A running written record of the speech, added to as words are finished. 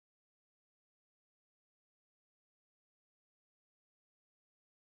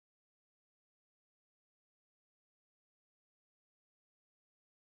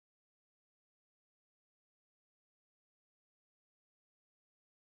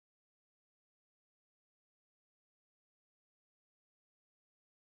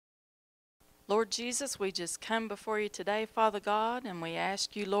Lord Jesus, we just come before you today, Father God, and we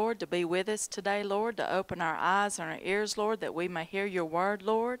ask you, Lord, to be with us today, Lord, to open our eyes and our ears, Lord, that we may hear your word,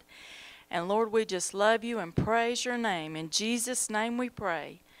 Lord. And Lord, we just love you and praise your name. In Jesus' name we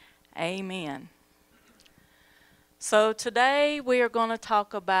pray. Amen. So today we are going to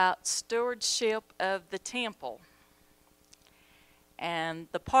talk about stewardship of the temple. And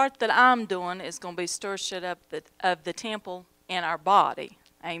the part that I'm doing is going to be stewardship of the temple in our body.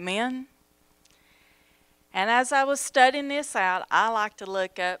 Amen. And as I was studying this out, I like to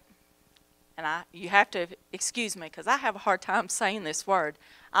look up, and you have to excuse me because I have a hard time saying this word.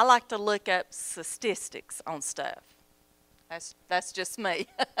 I like to look up statistics on stuff. That's just me.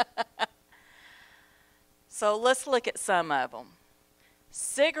 So let's look at some of them.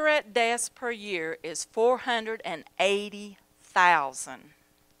 Cigarette deaths per year is 480,000.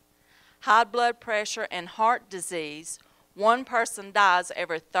 High blood pressure and heart disease, one person dies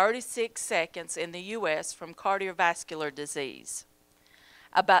every 36 seconds in the U.S. from cardiovascular disease.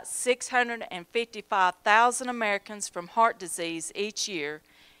 About 655,000 Americans from heart disease each year,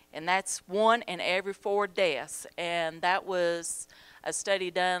 and that's 1 in every 4 deaths. And that was a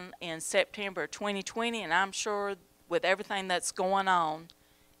study done in September 2020, and I'm sure with everything that's going on,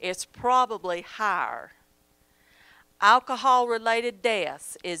 it's probably higher. Alcohol-related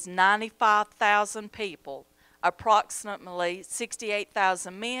deaths is 95,000 people. Approximately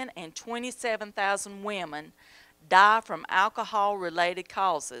 68,000 men and 27,000 women die from alcohol-related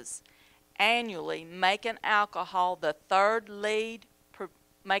causes. Annually, making alcohol the third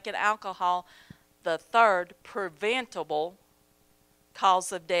preventable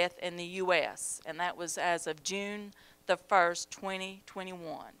cause of death in the U.S., and that was as of June the 1st,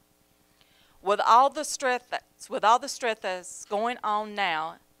 2021. With all the stress that's going on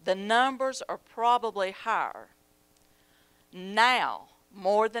now, the numbers are probably higher. Now,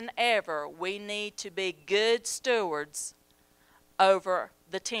 more than ever, we need to be good stewards over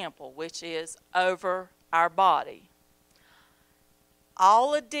the temple, which is over our body.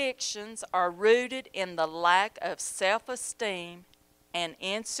 All addictions are rooted in the lack of self-esteem and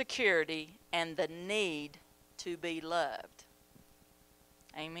insecurity and the need to be loved.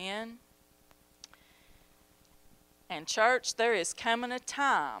 Amen. And church, there is coming a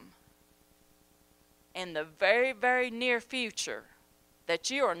time in the very, very near future that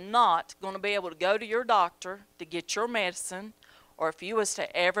you are not going to be able to go to your doctor to get your medicine, or if you was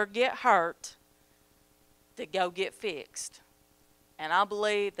to ever get hurt, to go get fixed. And I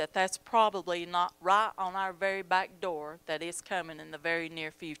believe that that's probably not right on our very back door, that is coming in the very near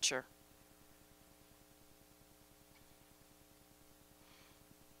future.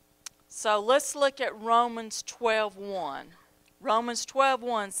 So let's look at Romans 12:1. Romans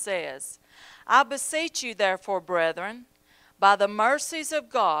 12:1 says, I beseech you therefore, brethren, by the mercies of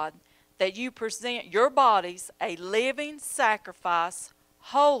God, that you present your bodies a living sacrifice,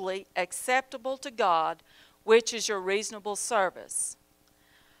 holy, acceptable to God, which is your reasonable service.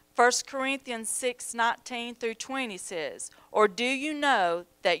 1 Corinthians 6:19 through 20 says, Or do you know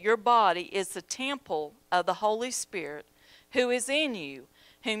that your body is the temple of the Holy Spirit, who is in you,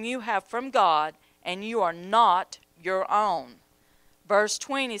 whom you have from God, and you are not your own? Verse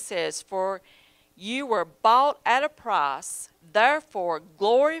 20 says, For you were bought at a price, therefore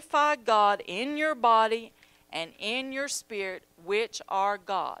glorify God in your body and in your spirit, which are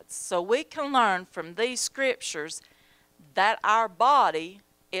God's. So we can learn from these scriptures that our body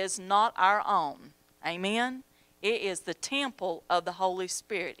is not our own. Amen? It is the temple of the Holy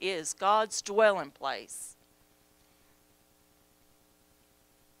Spirit. It is God's dwelling place.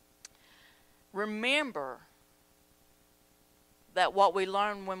 Remember that what we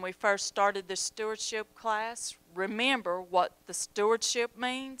learned when we first started the stewardship class, remember what the stewardship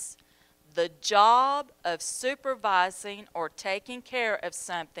means? The job of supervising or taking care of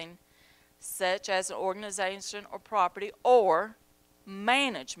something, such as an organization or property, or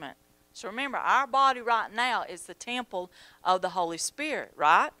management. So remember, our body right now is the temple of the Holy Spirit,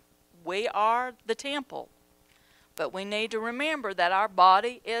 right? We are the temple. But we need to remember that our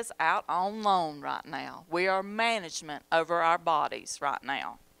body is out on loan right now. We are management over our bodies right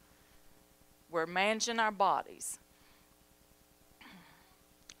now. We're managing our bodies.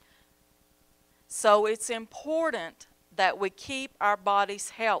 So it's important that we keep our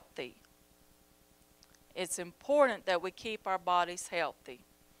bodies healthy. It's important that we keep our bodies healthy.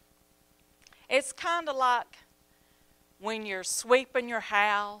 It's kind of like when you're sweeping your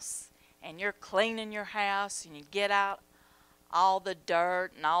house and you're cleaning your house and you get out all the dirt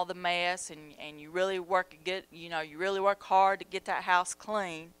and all the mess and you really work hard to get that house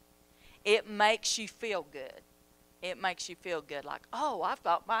clean. It makes you feel good. It makes you feel good, like, oh, I've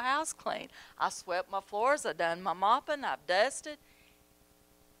got my house clean. I swept my floors, I've done my mopping, I've dusted.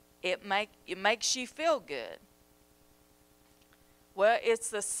 It makes you feel good. Well, it's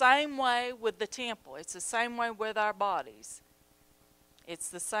the same way with the temple. It's the same way with our bodies. It's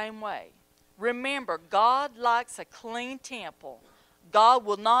the same way. Remember, God likes a clean temple. God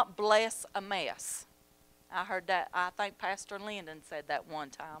will not bless a mess. I heard that. I think Pastor Lyndon said that one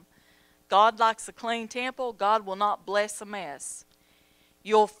time. God likes a clean temple. God will not bless a mess.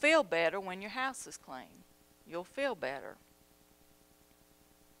 You'll feel better when your house is clean. You'll feel better.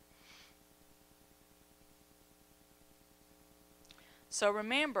 So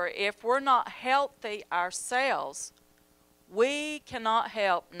remember, if we're not healthy ourselves, we cannot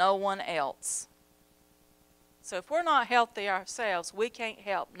help no one else. So if we're not healthy ourselves, we can't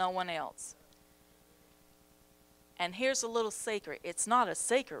help no one else. And here's a little secret. It's not a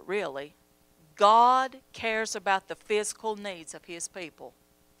secret, really. God cares about the physical needs of His people.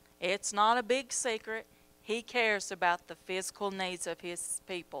 It's not a big secret. He cares about the physical needs of His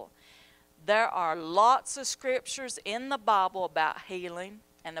people. There are lots of scriptures in the Bible about healing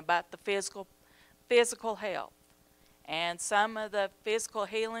and about the physical health. And some of the physical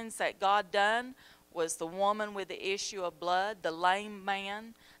healings that God done was the woman with the issue of blood, the lame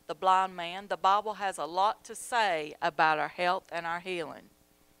man, the blind man. The Bible has a lot to say about our health and our healing.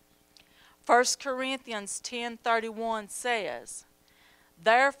 1 Corinthians 10:31 says,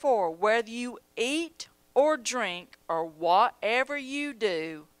 "Therefore, whether you eat or drink or whatever you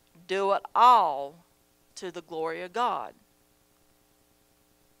do, do it all to the glory of God."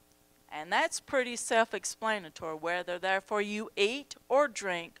 And that's pretty self-explanatory. Whether therefore you eat or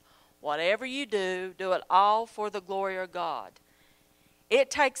drink, whatever you do, do it all for the glory of God.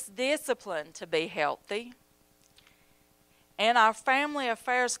 It takes discipline to be healthy. In our family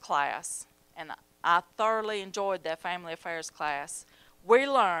affairs class, and I thoroughly enjoyed that family affairs class, we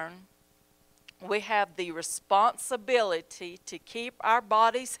learn we have the responsibility to keep our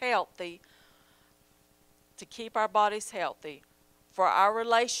bodies healthy, for our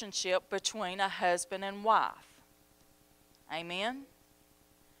relationship between a husband and wife. Amen?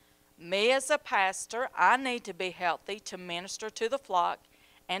 Me as a pastor, I need to be healthy to minister to the flock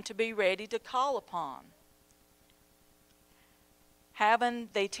and to be ready to call upon. Having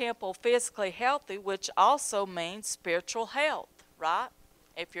the temple physically healthy, which also means spiritual health, right?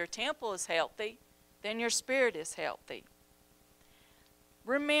 If your temple is healthy, then your spirit is healthy.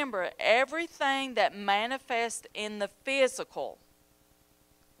 Remember, everything that manifests in the physical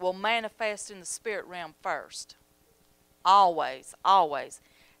will manifest in the spirit realm first. Always, always.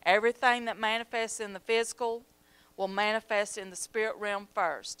 Everything that manifests in the physical will manifest in the spirit realm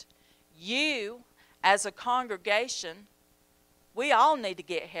first. You, as a congregation, we all need to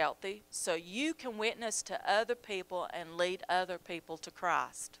get healthy so you can witness to other people and lead other people to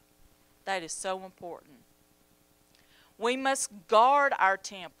Christ. That is so important. We must guard our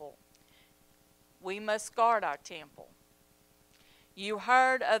temple. We must guard our temple. You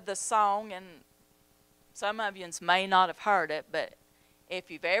heard of the song, and some of you may not have heard it, but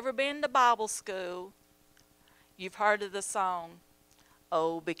if you've ever been to Bible school, you've heard of the song,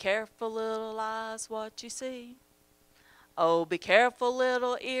 "Oh, be careful, little eyes, what you see. Oh, be careful,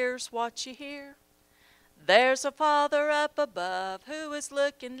 little ears, what you hear. There's a Father up above who is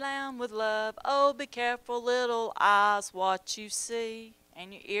looking down with love. Oh, be careful, little eyes, what you see,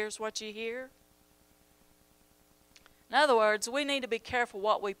 and your ears, what you hear." In other words, we need to be careful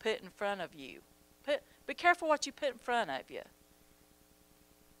what we put in front of you. Be careful what you put in front of you.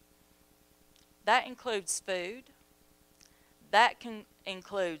 That includes food. That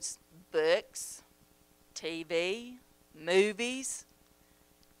includes books, TV, movies.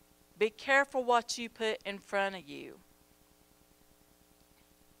 Be careful what you put in front of you.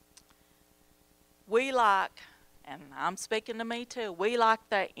 We like, and I'm speaking to me too, we like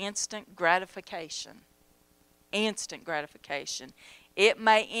that instant gratification. Instant gratification. It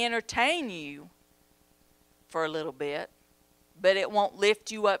may entertain you for a little bit, but it won't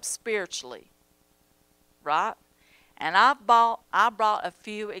lift you up spiritually. Right? And I brought a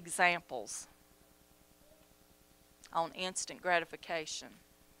few examples on instant gratification.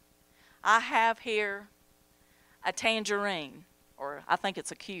 I have here a tangerine, or I think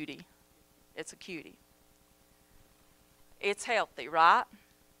it's a cutie. It's a cutie. It's healthy, right?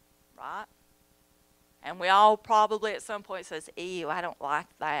 Right? And we all probably at some point says, "Ew, I don't like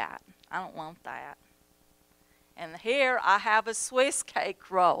that. I don't want that." And here I have a Swiss cake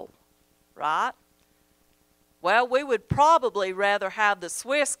roll, right? Well, we would probably rather have the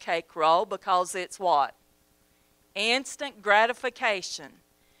Swiss cake roll because it's what? Instant gratification.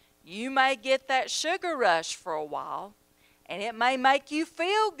 You may get that sugar rush for a while, and it may make you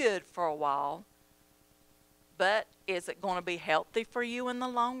feel good for a while, but is it going to be healthy for you in the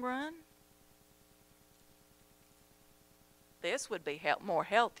long run? This would be more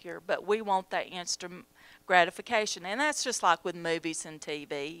healthier, but we want that instant gratification. And that's just like with movies and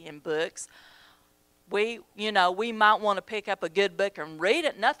TV and books. We might want to pick up a good book and read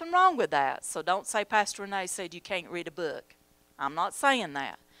it. Nothing wrong with that. So don't say Pastor Renee said you can't read a book. I'm not saying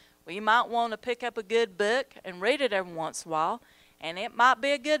that. We might want to pick up a good book and read it every once in a while, and it might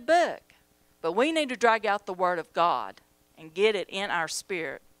be a good book. But we need to drag out the Word of God and get it in our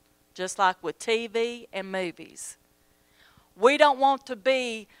spirit, just like with TV and movies. We don't want to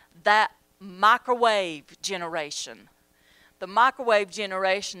be that microwave generation. The microwave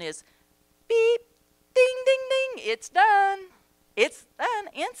generation is beep, ding, ding, ding, it's done. It's done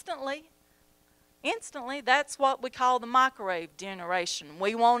instantly. Instantly, that's what we call the microwave generation.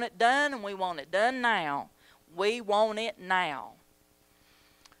 We want it done, and we want it done now. We want it now.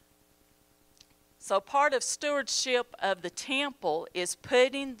 So part of stewardship of the temple is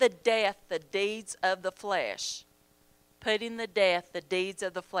putting to death the deeds of the flesh. Putting to death the deeds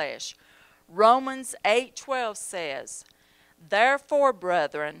of the flesh. Romans 8:12 says, "Therefore,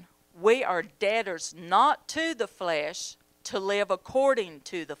 brethren, we are debtors not to the flesh, to live according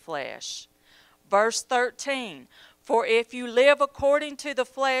to the flesh." Verse 13, "For if you live according to the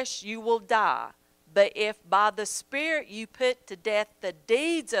flesh, you will die. But if by the Spirit you put to death the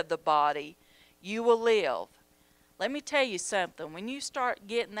deeds of the body, you will live." Let me tell you something. When you start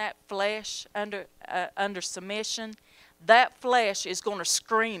getting that flesh under submission, that flesh is going to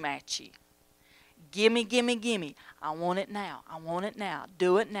scream at you. Gimme, gimme, gimme. I want it now. I want it now.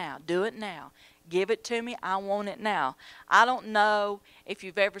 Do it now. Do it now. Give it to me. I want it now. I don't know if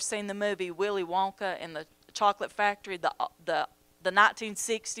you've ever seen the movie Willy Wonka and the Chocolate Factory, the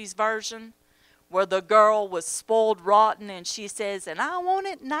 1960s version, where the girl was spoiled rotten and she says, "And I want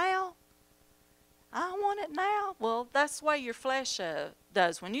it now. I want it now." Well, that's the way your flesh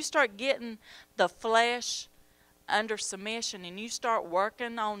does. When you start getting the flesh under submission and you start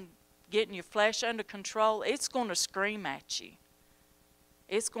working on getting your flesh under control, it's going to scream at you.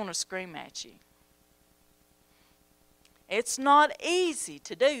 It's going to scream at you. It's not easy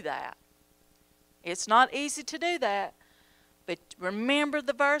to do that. It's not easy to do that. But remember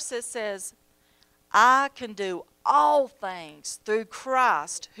the verse that says, "I can do all things through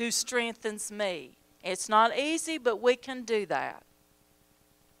Christ who strengthens me." It's not easy, but we can do that.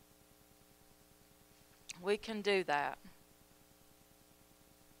 We can do that.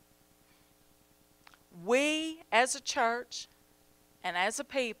 We, as a church and as a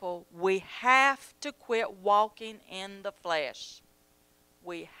people, we have to quit walking in the flesh.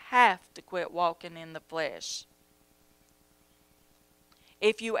 We have to quit walking in the flesh.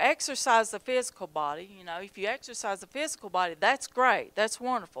 If you exercise the physical body, if you exercise the physical body, that's great. That's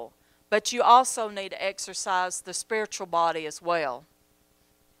wonderful. But you also need to exercise the spiritual body as well.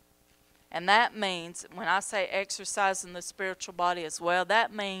 And that means, when I say exercising the spiritual body as well,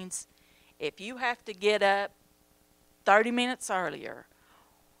 that means if you have to get up 30 minutes earlier,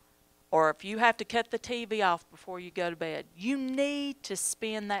 or if you have to cut the TV off before you go to bed, you need to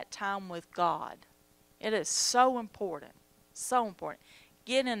spend that time with God. It is so important. So important.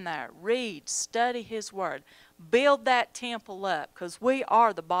 Get in there, read, study His Word. Build that temple up, because we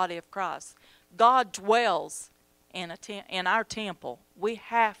are the body of Christ. God dwells in our temple. We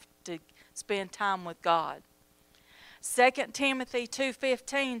have to spend time with God. 2 Timothy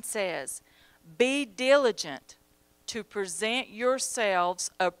 2:15 says, "Be diligent to present yourselves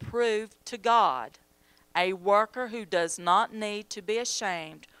approved to God, a worker who does not need to be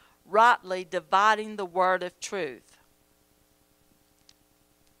ashamed, rightly dividing the word of truth."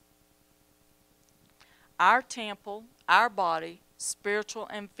 Our temple, our body, spiritual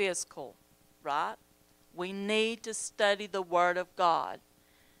and physical, right? We need to study the Word of God.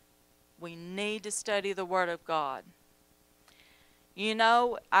 We need to study the Word of God.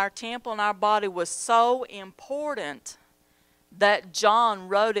 Our temple and our body was so important that John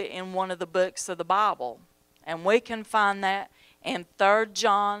wrote it in one of the books of the Bible. And we can find that in 3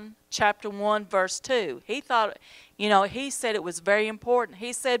 John chapter 1, verse 2. He said it was very important.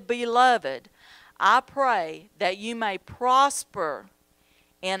 He said, "Beloved, I pray that you may prosper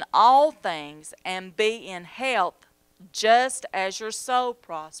in all things and be in health just as your soul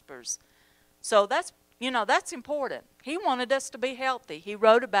prospers." So that's important. He wanted us to be healthy. He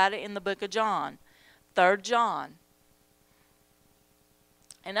wrote about it in the book of John, 3 John.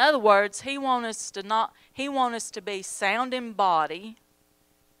 In other words, He wants us to be sound in body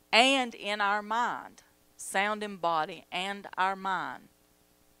and in our mind. Sound in body and our mind.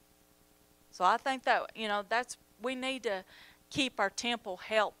 So I think that, we need to keep our temple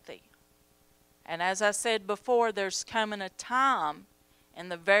healthy. And as I said before, there's coming a time in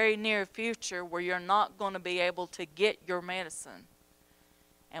the very near future where you're not going to be able to get your medicine.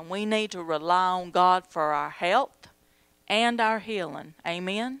 And we need to rely on God for our health and our healing.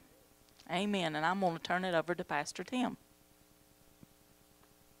 Amen? Amen. And I'm going to turn it over to Pastor Tim.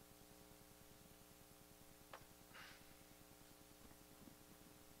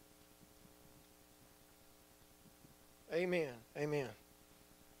 Amen. Amen.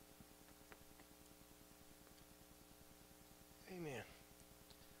 Amen.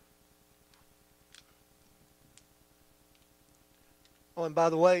 Oh, and by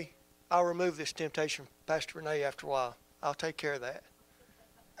the way, I'll remove this temptation, Pastor Renee, after a while. I'll take care of that.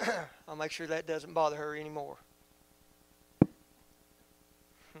 I'll make sure that doesn't bother her anymore.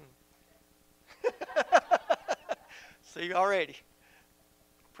 See, already.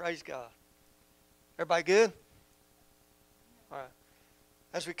 Praise God. Everybody good? All right.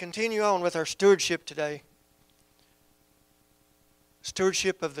 As we continue on with our stewardship today,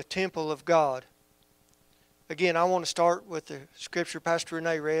 stewardship of the temple of God. Again, I want to start with the scripture Pastor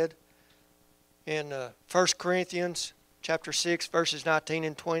Renee read in 1 Corinthians chapter 6, verses 19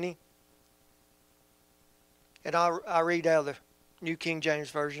 and 20. And I read out of the New King James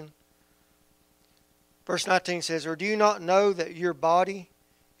Version. Verse 19 says, "Or do you not know that your body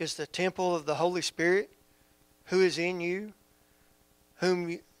is the temple of the Holy Spirit, who is in you, whom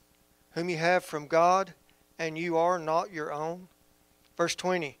you have from God, and you are not your own?" Verse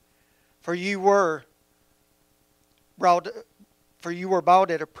 20, For you were bought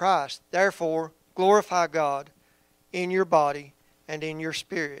at a price. Therefore, glorify God in your body and in your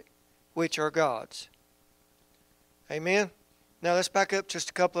spirit, which are God's." Amen. Now let's back up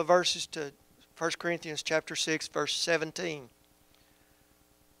just a couple of verses to 1 Corinthians chapter 6, verse 17.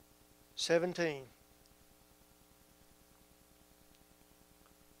 17.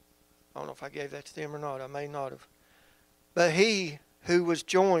 I don't know if I gave that to them or not. I may not have. But he who is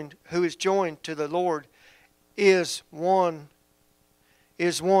joined to the Lord is one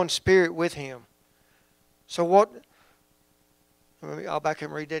spirit with him. So what? I'll back up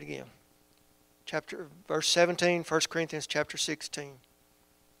and read that again. Verse 17, 1 Corinthians chapter 16.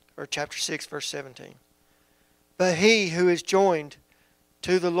 Or chapter 6, verse 17. But he who is joined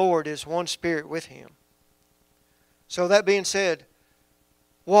to the Lord is one spirit with him. So that being said,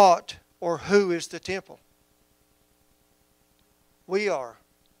 what or who is the temple? We are.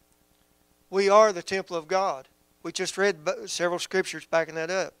 We are the temple of God. We just read several scriptures backing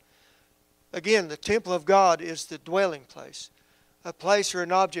that up. Again, the temple of God is the dwelling place. A place or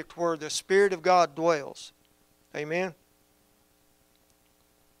an object where the Spirit of God dwells. Amen?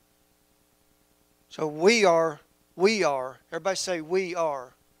 So we are, everybody say we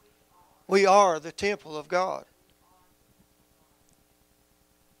are. We are the temple of God.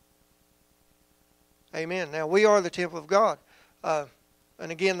 Amen. Now we are the temple of God.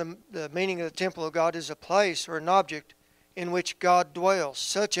 And again, the meaning of the temple of God is a place or an object in which God dwells,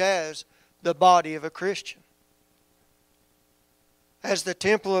 such as the body of a Christian. As the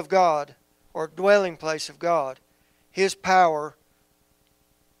temple of God, or dwelling place of God, His power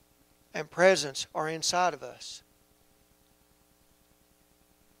and presence are inside of us.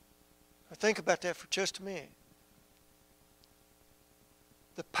 Now think about that for just a minute.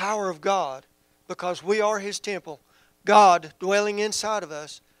 The power of God, because we are His temple, God dwelling inside of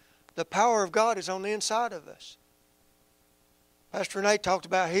us, the power of God is on the inside of us. Pastor Renee talked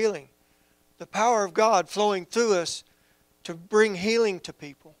about healing. The power of God flowing through us to bring healing to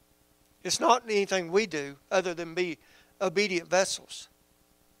people. It's not anything we do other than be obedient vessels.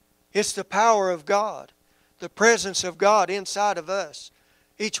 It's the power of God, the presence of God inside of us.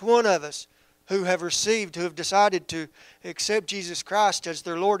 Each one of us who have decided to accept Jesus Christ as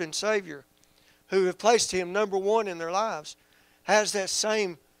their Lord and Savior, who have placed Him number one in their lives, has that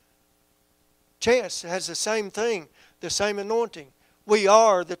same chance, has the same thing, the same anointing. We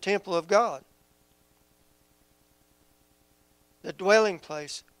are the temple of God. The dwelling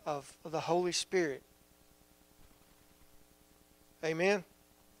place of the Holy Spirit. Amen?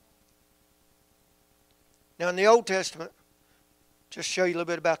 Now in the Old Testament, just show you a little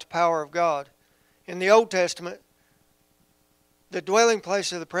bit about the power of God. In the Old Testament, the dwelling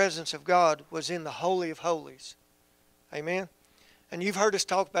place of the presence of God was in the Holy of Holies. Amen? And you've heard us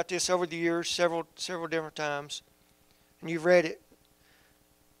talk about this over the years several different times. And you've read it.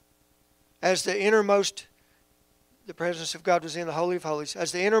 As the presence of God was in the Holy of Holies.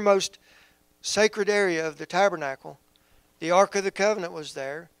 As the innermost sacred area of the tabernacle, the Ark of the Covenant was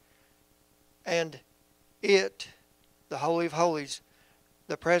there. And the Holy of Holies,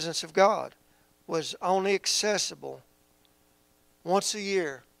 the presence of God, was only accessible once a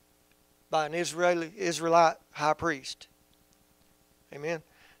year by an Israelite high priest. Amen.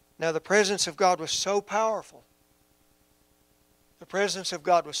 Now the presence of God was so powerful. The presence of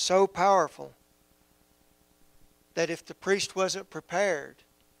God was so powerful that if the priest wasn't prepared,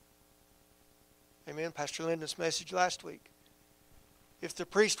 amen, Pastor Lyndon's message last week, if the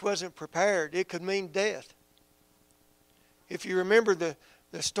priest wasn't prepared, it could mean death. If you remember the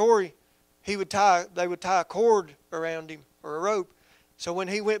story, they would tie a cord around him, or a rope, so when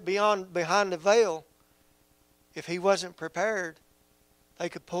he went behind the veil, if he wasn't prepared, they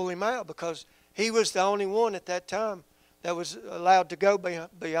could pull him out, because he was the only one at that time that was allowed to go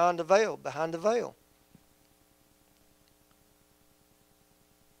beyond the veil, behind the veil.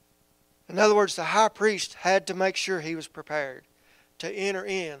 In other words, the high priest had to make sure he was prepared to enter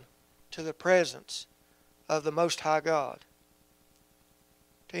in to the presence of the Most High God.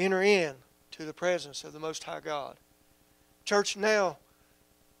 To enter in to the presence of the Most High God. Church, now,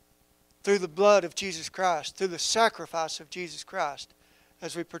 through the blood of Jesus Christ, through the sacrifice of Jesus Christ,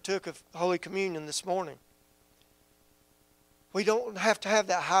 as we partook of Holy Communion this morning, we don't have to have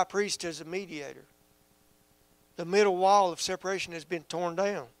that high priest as a mediator. The middle wall of separation has been torn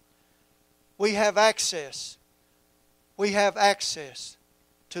down. We have access. We have access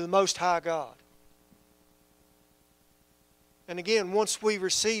to the Most High God. And again, once we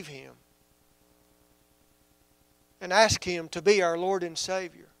receive Him and ask Him to be our Lord and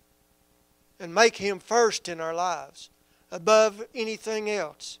Savior and make Him first in our lives above anything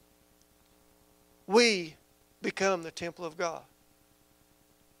else, we become the temple of God.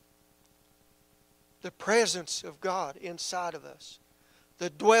 The presence of God inside of us. The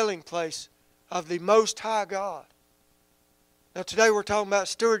dwelling place of the Most High God. Now today we're talking about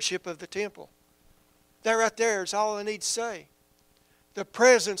stewardship of the temple. That right there is all I need to say. The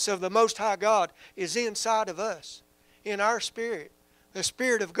presence of the Most High God is inside of us, in our spirit. The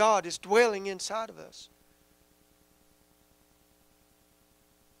Spirit of God is dwelling inside of us.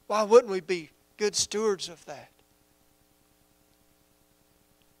 Why wouldn't we be good stewards of that?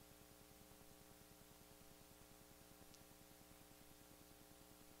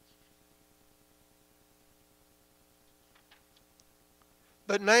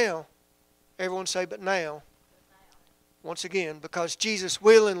 But now, everyone say, but now, once again, because Jesus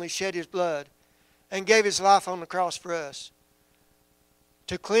willingly shed His blood and gave His life on the cross for us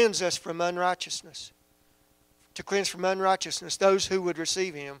to cleanse us from unrighteousness. To cleanse from unrighteousness those who would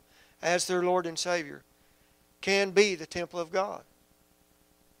receive Him as their Lord and Savior can be the temple of God.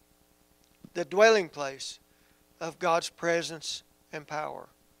 The dwelling place of God's presence and power.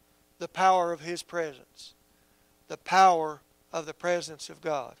 The power of His presence. The power of the presence of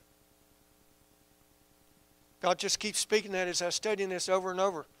God. God just keeps speaking that as I was studying this over and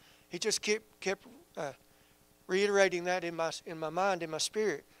over. He just kept reiterating that in my mind, in my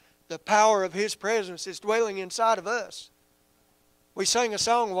spirit. The power of His presence is dwelling inside of us. We sang a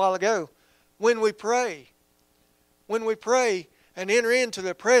song a while ago. When we pray and enter into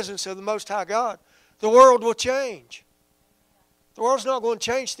the presence of the Most High God, the world will change. The world's not going to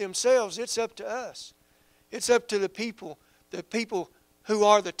change themselves. It's up to us. It's up to the people who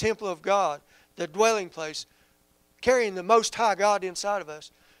are the temple of God, the dwelling place, carrying the Most High God inside of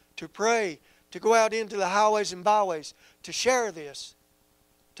us, to pray, to go out into the highways and byways, to share this,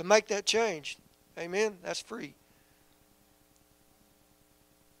 to make that change. Amen? That's free.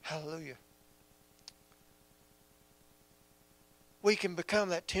 Hallelujah. We can become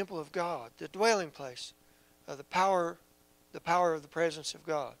that temple of God, the dwelling place of the power of the presence of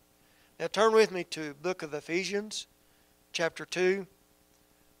God. Now turn with me to the book of Ephesians, chapter 2,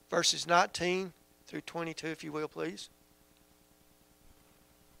 verses 19 through 22, if you will, please.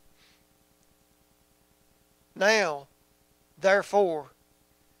 Now, therefore,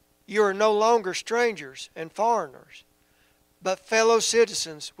 you are no longer strangers and foreigners, but fellow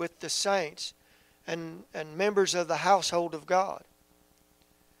citizens with the saints and members of the household of God,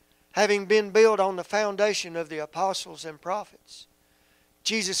 having been built on the foundation of the apostles and prophets,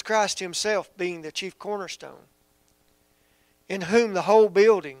 Jesus Christ Himself being the chief cornerstone, in whom the whole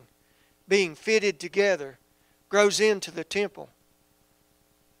building, being fitted together, grows into the temple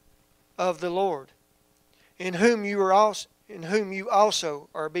of the Lord, in whom you also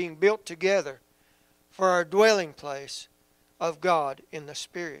are being built together for our dwelling place of God in the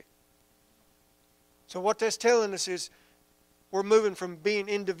Spirit. So what that's telling us is we're moving from being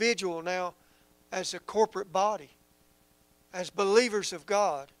individual now as a corporate body. As believers of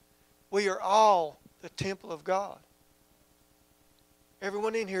God, we are all the temple of God.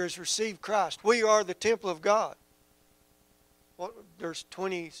 Everyone in here has received Christ. We are the temple of God. there's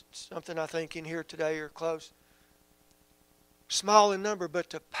 20 something I think in here today or close. Small in number, but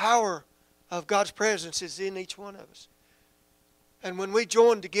the power of God's presence is in each one of us. And when we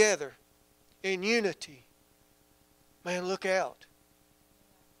join together in unity, man, look out.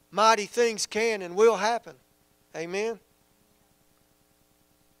 Mighty things can and will happen. Amen.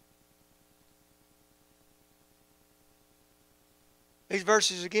 These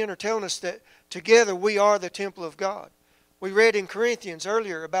verses again are telling us that together we are the temple of God. We read in Corinthians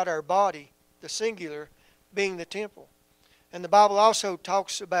earlier about our body, the singular, being the temple. And the Bible also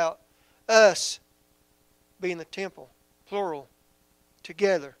talks about us being the temple, plural,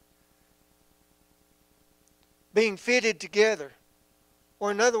 together. Being fitted together.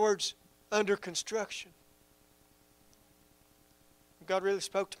 Or in other words, under construction. God really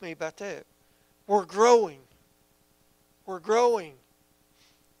spoke to me about that. We're growing. We're growing.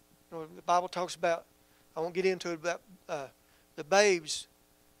 You know, the Bible talks about, I won't get into it, about the babes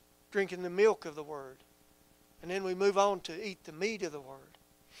drinking the milk of the Word. And then we move on to eat the meat of the Word.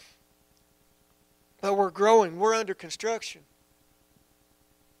 But we're growing. We're under construction.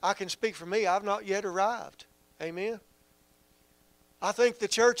 I can speak for me. I've not yet arrived. Amen. I think the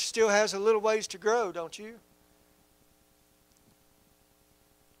church still has a little ways to grow, don't you?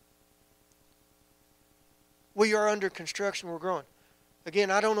 We are under construction. We're growing.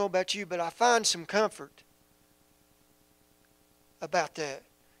 Again, I don't know about you, but I find some comfort about that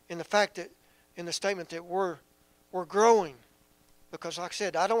in the fact that, in the statement that we're growing. Because like I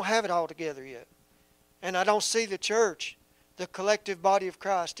said, I don't have it all together yet. And I don't see the church, the collective body of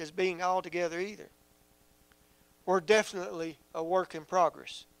Christ, as being all together either. We're definitely a work in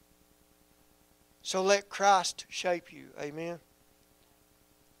progress. So let Christ shape you. Amen.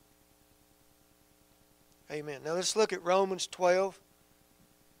 Amen. Now let's look at Romans 12,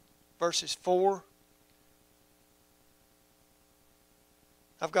 verses 4.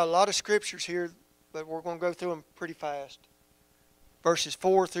 I've got a lot of scriptures here, but we're going to go through them pretty fast. Verses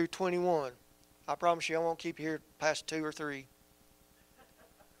 4 through 21. I promise you I won't keep you here past 2 or 3.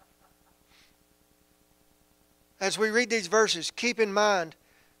 As we read these verses, keep in mind,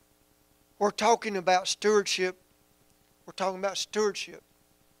 we're talking about stewardship. We're talking about stewardship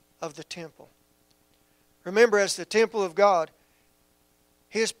of the temple. Remember, as the temple of God,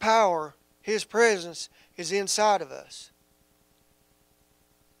 His power, His presence is inside of us.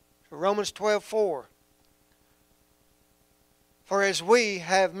 So Romans 12:4. For as we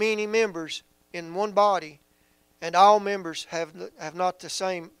have many members in one body, and all members have not the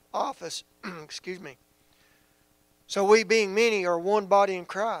same office, excuse me. So we being many are one body in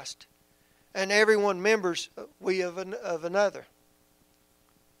Christ, and everyone members we of another.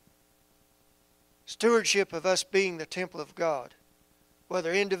 Stewardship of us being the temple of God,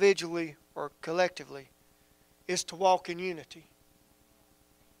 whether individually or collectively, is to walk in unity.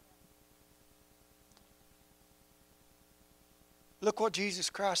 Look what Jesus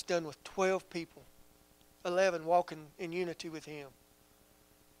Christ done with 12 people. 11 walking in unity with Him.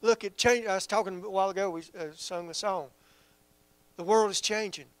 Look, it changed. I was talking a while ago, we sung the song. The world is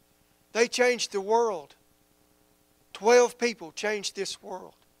changing. They changed the world. 12 people changed this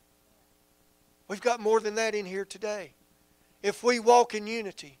world. We've got more than that in here today. If we walk in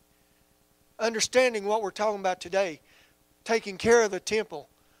unity, understanding what we're talking about today, taking care of the temple,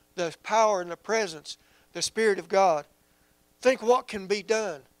 the power and the presence, the Spirit of God, think what can be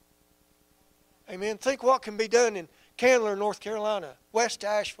done. Amen. Think what can be done in Candler, North Carolina, West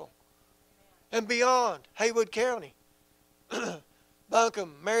Asheville, and beyond, Haywood County,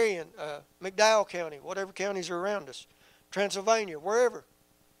 Buncombe, Marion, McDowell County, whatever counties are around us, Transylvania, wherever.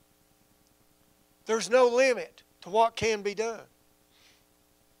 There's no limit to what can be done.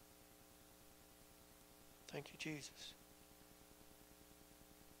 Thank you, Jesus.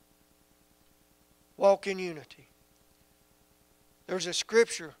 Walk in unity. There's a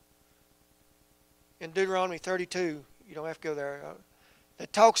scripture in Deuteronomy 32, you don't have to go there,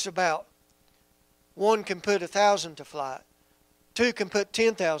 that talks about one can put 1,000 to flight, two can put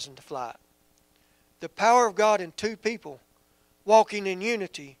 10,000 to flight. The power of God in two people walking in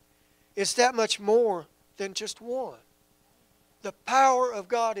unity is that much more than just one. The power of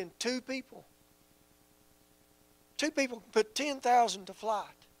God in two people. Two people can put 10,000 to flight.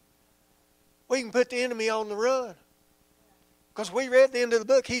 We can put the enemy on the run. Because we read the end of the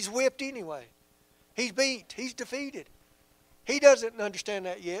book, he's whipped anyway. He's beat. He's defeated. He doesn't understand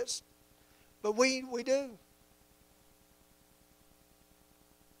that yet, but we do.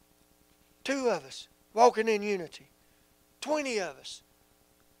 Two of us walking in unity. 20 of us.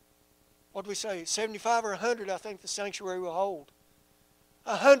 What do we say? 75 or 100, I think the sanctuary will hold.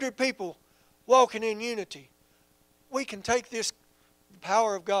 100 people walking in unity. we can take this, the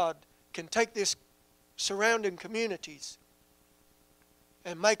power of God can take this surrounding communities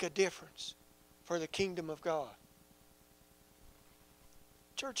and make a difference for the kingdom of God.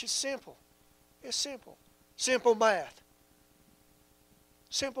 Church, it's simple. It's simple. Simple math.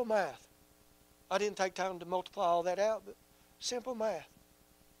 Simple math. I didn't take time to multiply all that out, but simple math.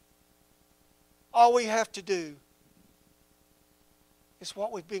 All we have to do is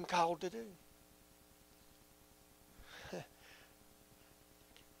what we've been called to do.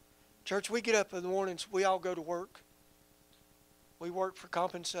 Church, we get up in the mornings, we all go to work. We work for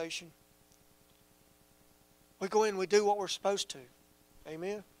compensation. We go in, we do what we're supposed to.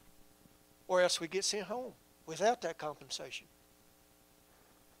 Amen? Or else we get sent home without that compensation.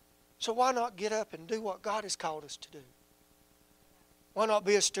 So why not get up and do what God has called us to do? Why not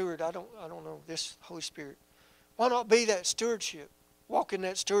be a steward? I don't know, this Holy Spirit. Why not be that stewardship? Walk in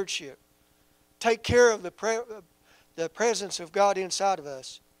that stewardship. Take care of the presence of God inside of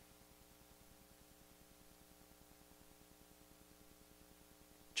us.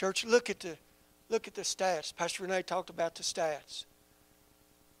 Church, look at the stats. Pastor Renee talked about the stats.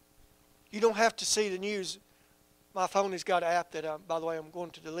 You don't have to see the news. My phone has got an app that, by the way, I'm going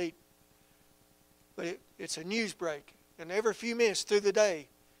to delete. But it's a news break. And every few minutes through the day,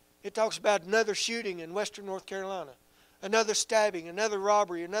 it talks about another shooting in western North Carolina, another stabbing, another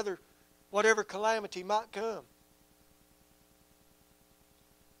robbery, another whatever calamity might come.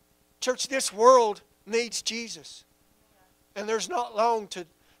 Church, this world needs Jesus. And there's not long to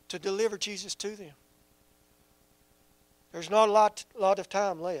deliver Jesus to them. There's not a lot of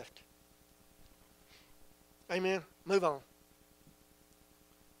time left. Amen. Move on.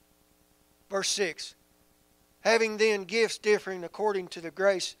 Verse 6. Having then gifts differing according to the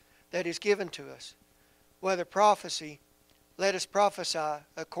grace that is given to us, whether prophecy, let us prophesy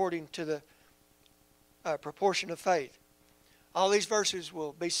according to the proportion of faith. All these verses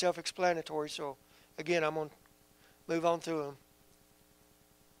will be self-explanatory, so again, I'm going to move on through them.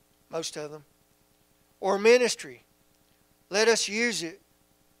 Most of them. Or ministry. Let us use it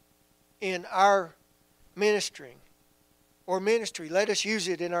in our ministering. Or ministry. Let us use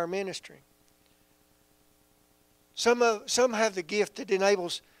it in our ministry. Some have the gift that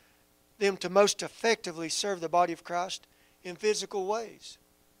enables them to most effectively serve the body of Christ in physical ways.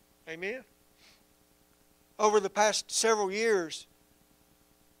 Amen? Over the past several years,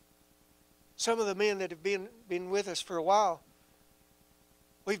 some of the men that have been with us for a while,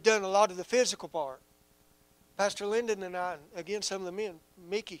 we've done a lot of the physical part. Pastor Lyndon and I, and again some of the men,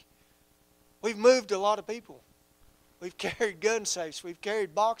 Mickey, we've moved a lot of people. We've carried gun safes, we've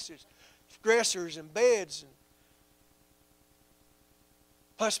carried boxes, dressers and beds, and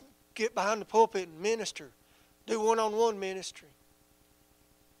plus get behind the pulpit and minister, do one-on-one ministry.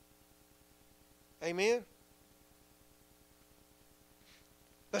 Amen?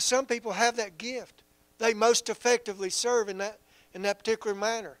 But some people have that gift. They most effectively serve in that particular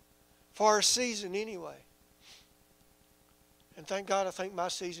manner, for a season anyway. And thank God, I think my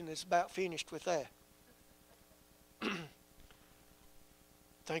season is about finished with that.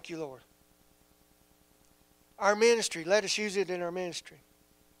 Thank you, Lord. Our ministry, let us use it in our ministry.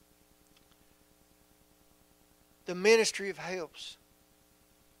 The ministry of helps.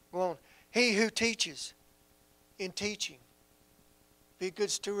 Go on. He who teaches in teaching, be a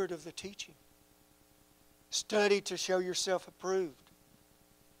good steward of the teaching. Study to show yourself approved.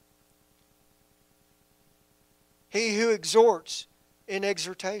 He who exhorts in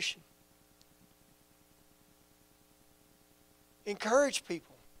exhortation. Encourage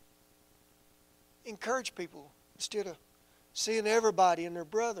people. Encourage people instead of seeing everybody and their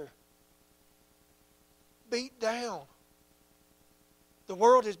brother beat down. The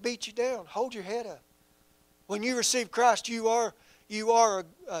world has beat you down. Hold your head up. When you receive Christ, you are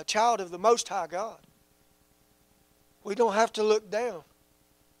a child of the Most High God. We don't have to look down.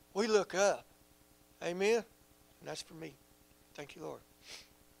 We look up. Amen? And that's for me. Thank you, Lord.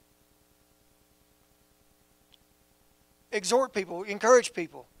 Exhort people. Encourage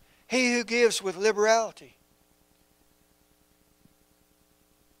people. He who gives with liberality.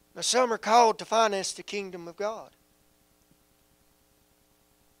 Now some are called to finance the kingdom of God.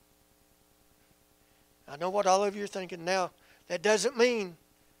 I know what all of you are thinking now. That doesn't mean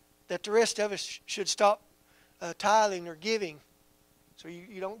that the rest of us should stop tithing or giving. So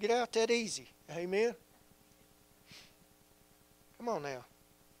you don't get out that easy. Amen? Come on now.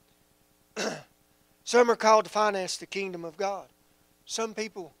 Some are called to finance the kingdom of God. Some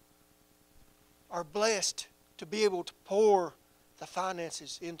people are blessed to be able to pour the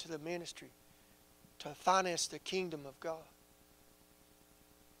finances into the ministry to finance the kingdom of God.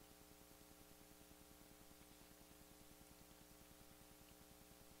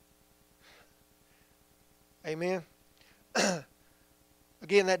 Amen.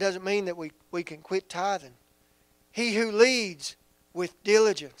 Again, that doesn't mean that we can quit tithing. He who leads with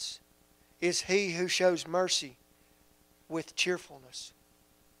diligence is he who shows mercy with cheerfulness.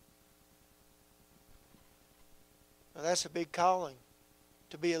 Now that's a big calling,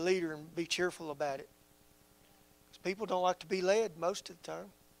 to be a leader and be cheerful about it. Because people don't like to be led most of the time.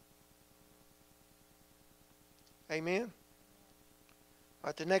 Amen. All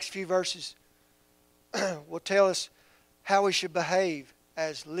right, the next few verses will tell us how we should behave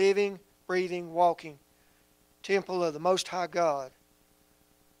as living, breathing, walking temple of the Most High God.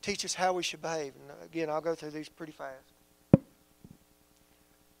 Teach us how we should behave. And again, I'll go through these pretty fast.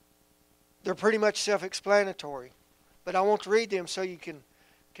 They're pretty much self-explanatory, but I want to read them so you can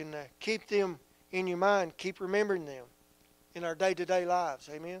keep them in your mind, keep remembering them in our day-to-day lives.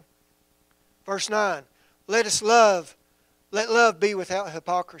 Amen. Verse 9, let love be without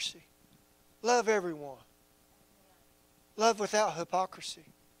hypocrisy. Love everyone. Love without hypocrisy.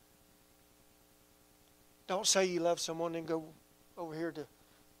 Don't say you love someone and go over here to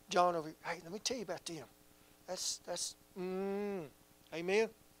John over here. Hey, let me tell you about them. Amen.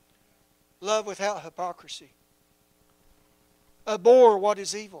 Love without hypocrisy. Abhor what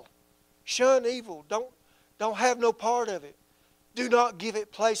is evil. Shun evil. Don't have no part of it. Do not give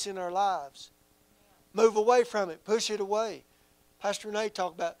it place in our lives. Move away from it. Push it away. Pastor Renee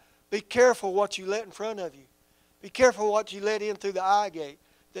talked about be careful what you let in front of you. Be careful what you let in through the eye gate,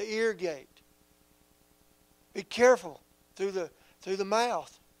 the ear gate. Be careful through the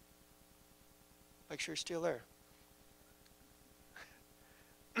mouth. Make sure it's still there.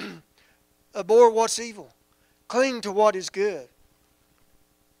 Abhor what's evil. Cling to what is good.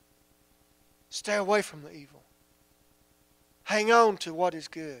 Stay away from the evil. Hang on to what is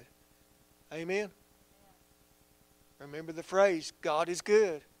good. Amen. Remember the phrase, God is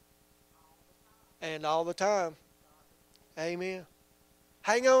good. And all the time. Amen.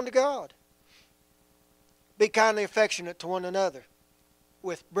 Hang on to God. Be kindly affectionate to one another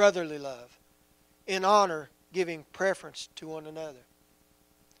with brotherly love. In honor, giving preference to one another.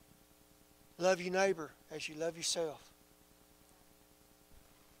 Love your neighbor as you love yourself.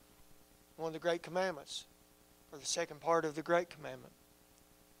 One of the great commandments, or the second part of the great commandment.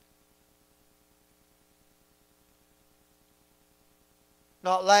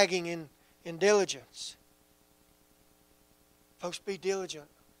 Not lagging in diligence. Folks, be diligent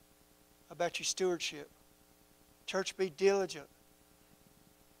about your stewardship. Church, be diligent.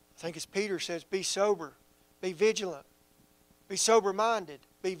 I think as Peter says, be sober, be vigilant, be sober-minded,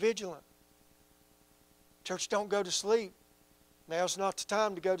 be vigilant. Church, don't go to sleep. Now's not the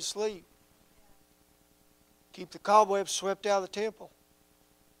time to go to sleep. Keep the cobwebs swept out of the temple.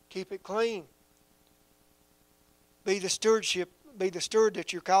 Keep it clean. Be the steward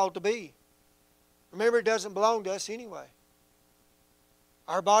that you're called to be. Remember, it doesn't belong to us anyway.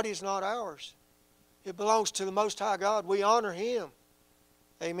 Our body is not ours. It belongs to the Most High God. We honor Him.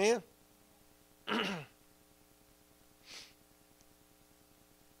 Amen.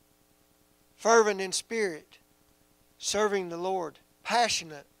 Fervent in spirit, serving the Lord,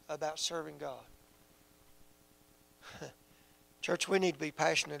 passionate about serving God. Church, we need to be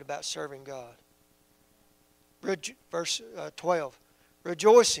passionate about serving God. Verse 12,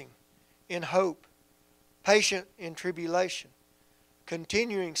 rejoicing in hope, patient in tribulation,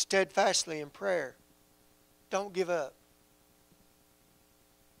 continuing steadfastly in prayer. Don't give up.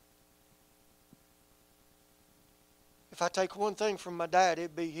 If I take one thing from my dad,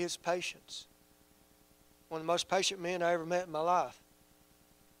 it'd be his patience. One of the most patient men I ever met in my life.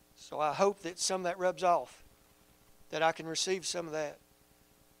 So I hope that some of that rubs off, that I can receive some of that.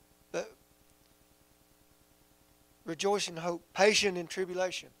 But rejoice in hope, patient in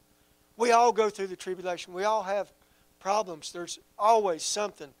tribulation. We all go through the tribulation. We all have problems. There's always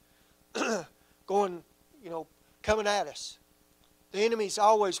something coming at us. The enemy's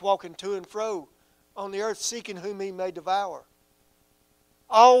always walking to and fro on the earth, seeking whom he may devour.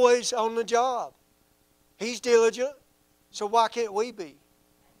 Always on the job. He's diligent, so why can't we be?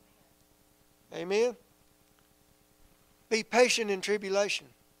 Amen. Be patient in tribulation.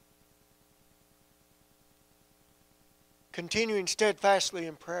 Continuing steadfastly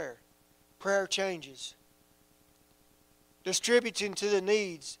in prayer. Prayer changes. Distributing to the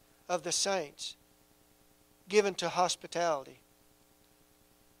needs of the saints. Given to hospitality.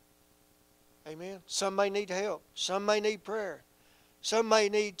 Amen. Some may need help. Some may need prayer. Some may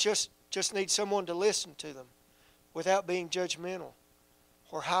need just need someone to listen to them without being judgmental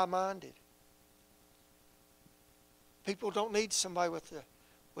or high-minded. People don't need somebody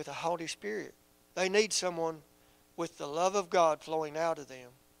with a haughty spirit. They need someone with the love of God flowing out of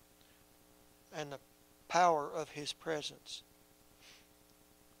them and the power of His presence.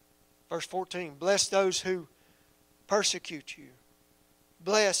 Verse 14, bless those who persecute you.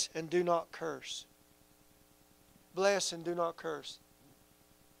 Bless and do not curse. Bless and do not curse.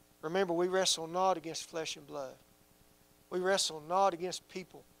 Remember, we wrestle not against flesh and blood. We wrestle not against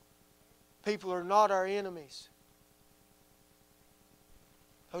people. People are not our enemies.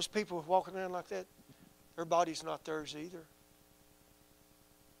 Those people walking around like that, their body's not theirs either.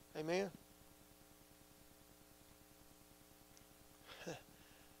 Amen?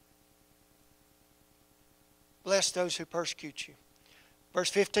 Bless those who persecute you.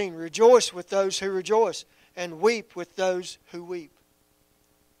 Verse 15, rejoice with those who rejoice, and weep with those who weep.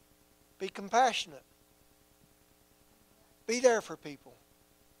 Be compassionate. Be there for people.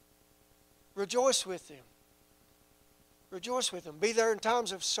 Rejoice with them. Rejoice with them. Be there in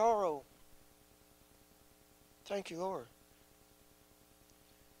times of sorrow. Thank you, Lord.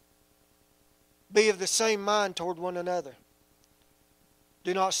 Be of the same mind toward one another.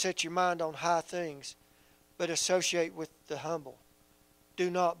 Do not set your mind on high things, but associate with the humble. Do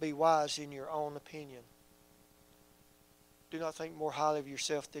not be wise in your own opinion. Do not think more highly of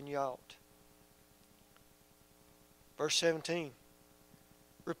yourself than you ought. Verse 17.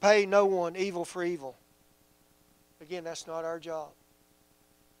 Repay no one evil for evil. Again, that's not our job.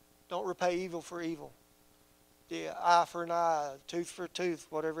 Don't repay evil for evil. The eye for an eye, tooth for a tooth,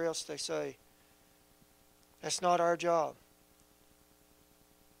 whatever else they say. That's not our job.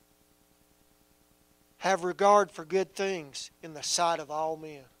 Have regard for good things in the sight of all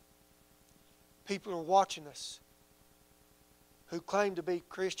men. People are watching us who claim to be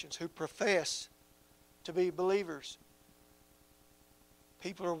Christians, who profess to be believers.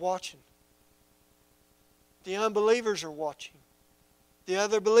 People are watching. The unbelievers are watching. The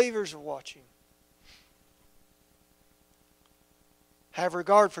other believers are watching. Have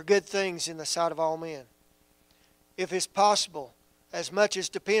regard for good things in the sight of all men. If it's possible, as much as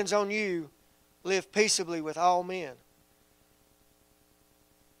depends on you, live peaceably with all men.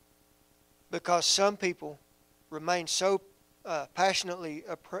 Because some people remain so passionately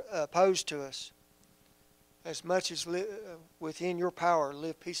opposed to us. As much as within your power,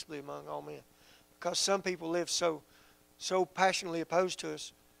 live peaceably among all men. Because some people live so passionately opposed to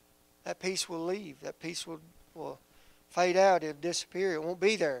us, that peace will leave. That peace will fade out. It'll disappear. It won't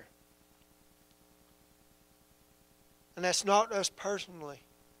be there. And that's not us personally.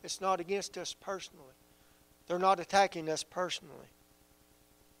 It's not against us personally. They're not attacking us personally.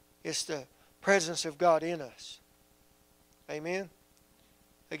 It's the presence of God in us. Amen?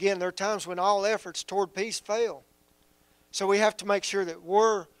 Again, there are times when all efforts toward peace fail. So we have to make sure that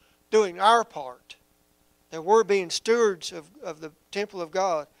we're doing our part. That we're being stewards of the temple of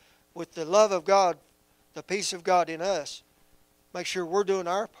God with the love of God, the peace of God in us. Make sure we're doing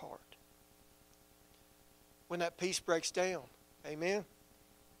our part. When that peace breaks down. Amen?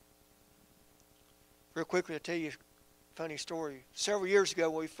 Real quickly, I'll tell you a funny story. Several years ago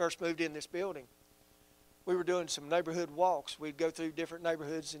when we first moved in this building, we were doing some neighborhood walks. We'd go through different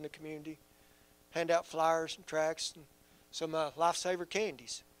neighborhoods in the community, hand out flyers and tracts and some Lifesaver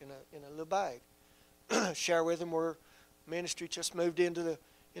candies in a little bag. Share with them where ministry just moved into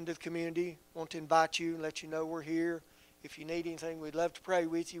the community. Want to invite you and let you know we're here. If you need anything, we'd love to pray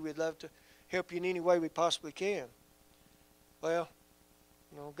with you. We'd love to help you in any way we possibly can. Well,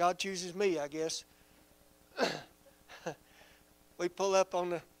 God chooses me, I guess. We pull up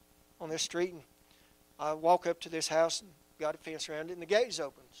on this street, and I walk up to this house and got a fence around it, and the gate's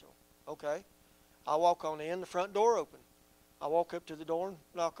open. So, okay. I walk on in, the front door open. I walk up to the door and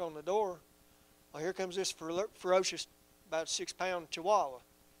knock on the door. Well, here comes this ferocious, about 6-pound chihuahua.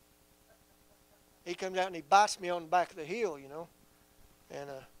 He comes out and he bites me on the back of the heel, And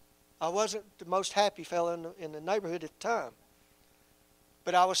I wasn't the most happy fella in the neighborhood at the time.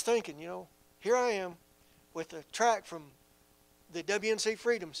 But I was thinking, here I am with a tract from the WNC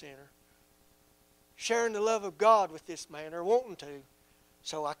Freedom Center, sharing the love of God with this man, or wanting to.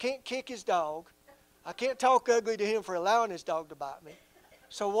 So I can't kick his dog. I can't talk ugly to him for allowing his dog to bite me.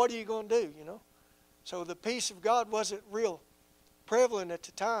 So what are you going to do, So the peace of God wasn't real prevalent at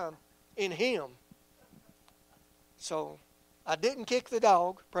the time in him. So I didn't kick the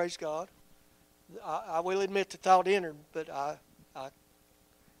dog, praise God. I will admit the thought entered, but I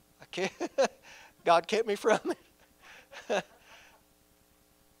can't. God kept me from it.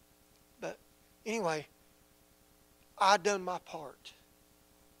 But anyway, I done my part.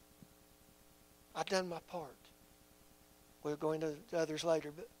 I done my part. We'll go into the others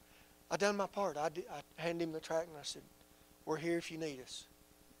later, but I done my part. I handed him the tract and I said, "We're here if you need us."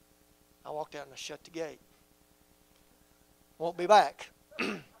 I walked out and I shut the gate. Won't be back.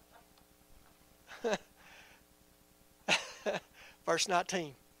 Verse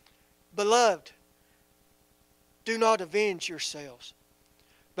 19. Beloved, do not avenge yourselves,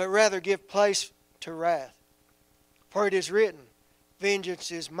 but rather give place to wrath. For it is written,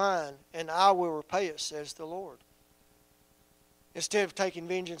 vengeance is mine, and I will repay it, says the Lord. Instead of taking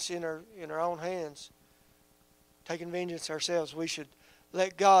vengeance in our own hands, taking vengeance ourselves, we should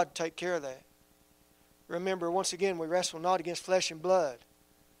let God take care of that. Remember, once again, we wrestle not against flesh and blood,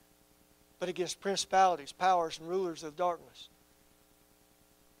 but against principalities, powers, and rulers of darkness.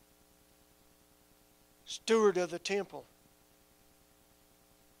 Steward of the temple.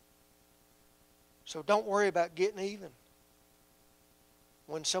 So don't worry about getting even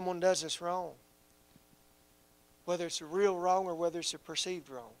when someone does us wrong, whether it's a real wrong or whether it's a perceived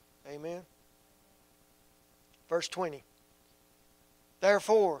wrong. Amen? Verse 20.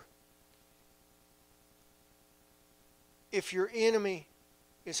 Therefore, if your enemy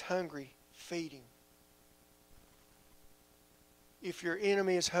is hungry, feed him. If your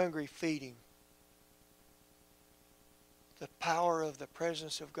enemy is hungry, feed him. The power of the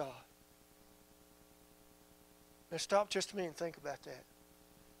presence of God. Now stop just a minute and think about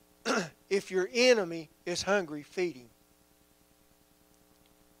that. If your enemy is hungry, feed him.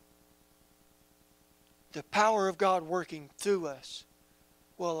 The power of God working through us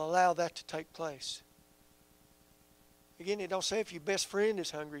will allow that to take place. Again, it don't say if your best friend is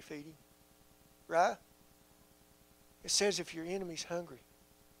hungry, feed him. Right? It says if your enemy's hungry,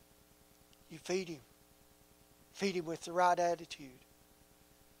 you feed him. Feed him with the right attitude.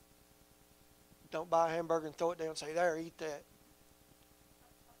 Don't buy a hamburger and throw it down and say, there, eat that.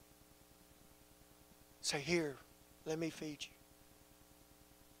 Say, here, let me feed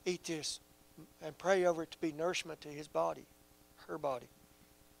you. Eat this and pray over it to be nourishment to his body, her body.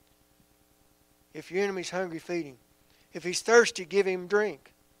 If your enemy's hungry, feed him. If he's thirsty, give him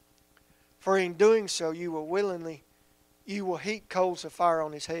drink. For in doing so, you will heap coals of fire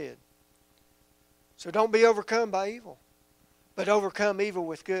on his head. So don't be overcome by evil, but overcome evil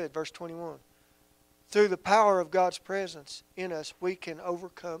with good. Verse 21. Through the power of God's presence in us, we can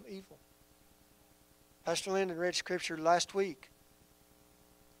overcome evil. Pastor Lyndon read Scripture last week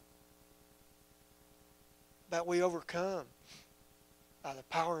about we overcome by the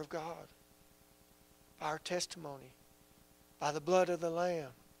power of God, by our testimony, by the blood of the Lamb,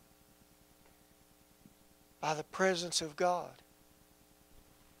 by the presence of God.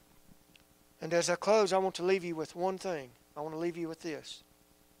 And as I close, I want to leave you with one thing. I want to leave you with this.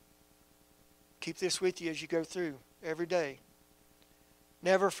 Keep this with you as you go through every day.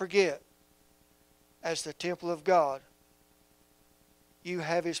 Never forget, as the temple of God, you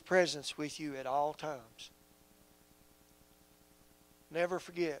have His presence with you at all times. Never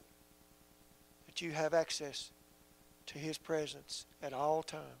forget that you have access to His presence at all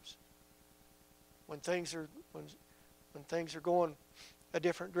times. When things are going a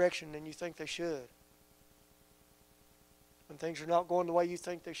different direction than you think they should. When things are not going the way you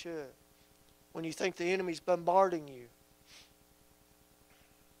think they should. When you think the enemy's bombarding you.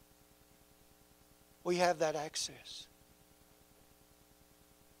 We have that access.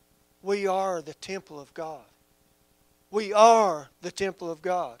 We are the temple of God. We are the temple of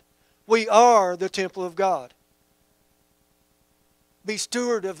God. We are the temple of God. Be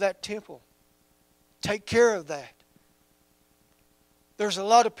steward of that temple. Take care of that. There's a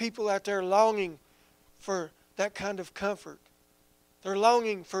lot of people out there longing for that kind of comfort. They're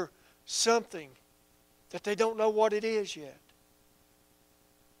longing for something that they don't know what it is yet.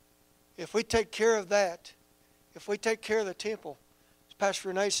 If we take care of that, if we take care of the temple, as Pastor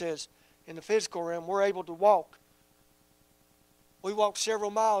Renee says, in the physical realm, we're able to walk. We walk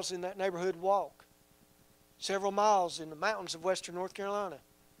several miles in that neighborhood walk. Several miles in the mountains of western North Carolina.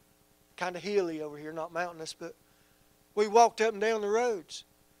 Kind of hilly over here, not mountainous, but we walked up and down the roads.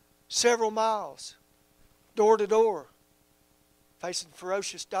 Several miles, door to door, facing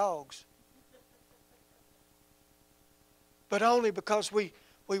ferocious dogs. But only because we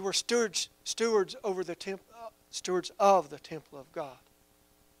were stewards over the stewards of the temple of God.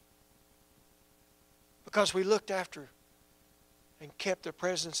 Because we looked after and kept the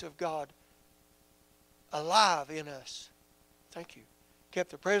presence of God alive in us. Thank you.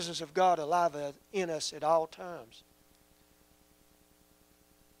 Kept the presence of God alive in us at all times.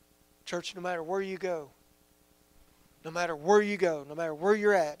 Church, no matter where you go, no matter where you go, no matter where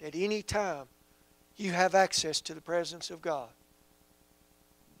you're at any time, you have access to the presence of God.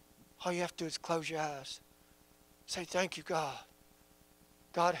 All you have to do is close your eyes. Say, thank you, God.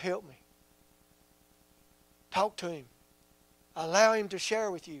 God, help me. Talk to Him. Allow Him to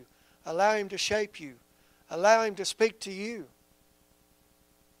share with you. Allow Him to shape you. Allow Him to speak to you.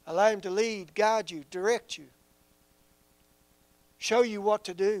 Allow Him to lead, guide you, direct you. show you what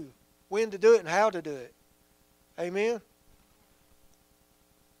to do, when to do it, and how to do it. Amen?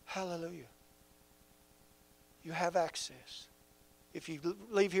 Hallelujah. You have access. If you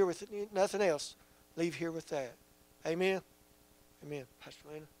leave here with nothing else, leave here with that. Amen? Amen. Pastor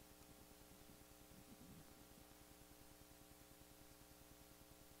Lena.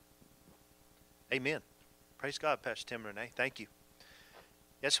 Amen. Praise God, Pastor Tim and Renee. Thank you.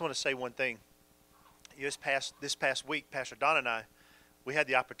 I just want to say one thing. This past week, Pastor Don and I, we had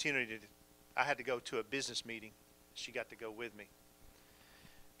the opportunity I had to go to a business meeting. She got to go with me.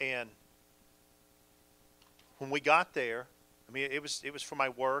 And when we got there, I mean, it was for my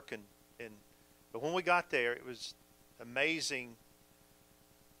work, but when we got there, it was amazing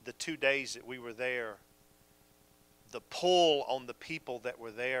the 2 days that we were there, the pull on the people that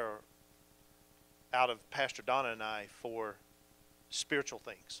were there out of Pastor Donna and I for spiritual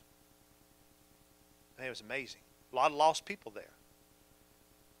things. And it was amazing. A lot of lost people there.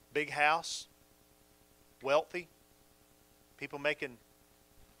 Big house, wealthy, people making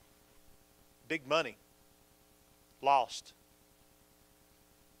big money, lost,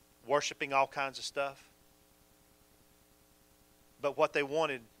 worshiping all kinds of stuff. But what they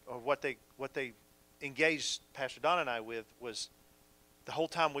wanted, or what they engaged Pastor Don and I with, was the whole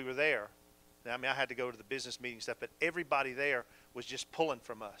time we were there. I mean, I had to go to the business meeting stuff, but everybody there was just pulling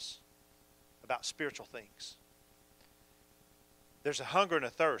from us about spiritual things. There's a hunger and a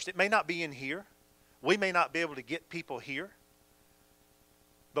thirst. It may not be in here. We may not be able to get people here,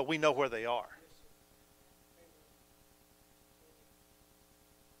 but we know where they are.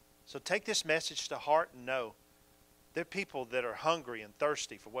 So take this message to heart and know there are people that are hungry and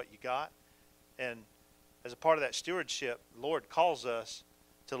thirsty for what you got. And as a part of that stewardship, the Lord calls us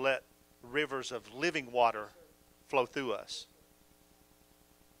to let rivers of living water flow through us.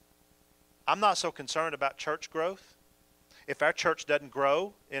 I'm not so concerned about church growth. If our church doesn't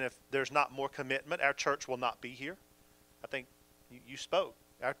grow and if there's not more commitment, our church will not be here. I think you spoke.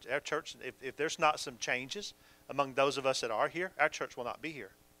 Our church, if there's not some changes among those of us that are here, our church will not be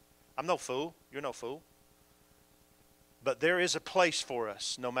here. I'm no fool. You're no fool. But there is a place for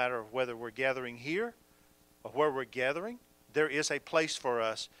us, no matter whether we're gathering here or where we're gathering. There is a place for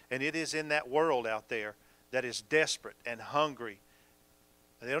us, and it is in that world out there that is desperate and hungry.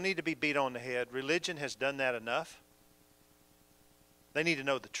 They don't need to be beat on the head. Religion has done that enough. They need to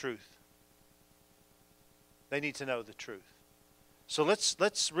know the truth. They need to know the truth. So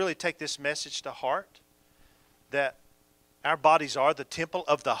let's really take this message to heart, that our bodies are the temple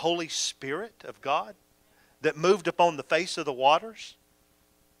of the Holy Spirit of God that moved upon the face of the waters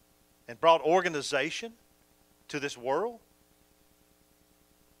and brought organization to this world.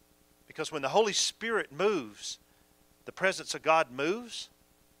 Because when the Holy Spirit moves, the presence of God moves,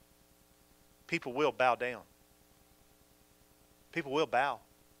 people will bow down. People will bow.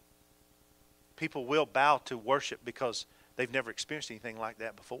 People will bow to worship because they've never experienced anything like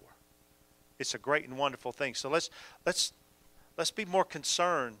that before. It's a great and wonderful thing. So let's be more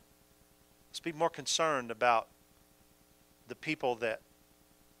concerned. Let's be more concerned about the people that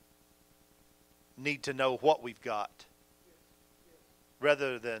need to know what we've got,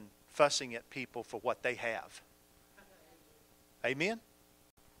 rather than fussing at people for what they have. Amen?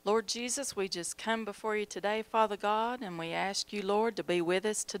 Lord Jesus, we just come before you today, Father God, and we ask you, Lord, to be with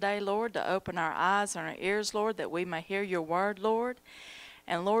us today, Lord, to open our eyes and our ears, Lord, that we may hear your word, Lord.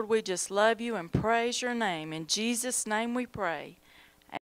 And Lord, we just love you and praise your name. In Jesus' name we pray.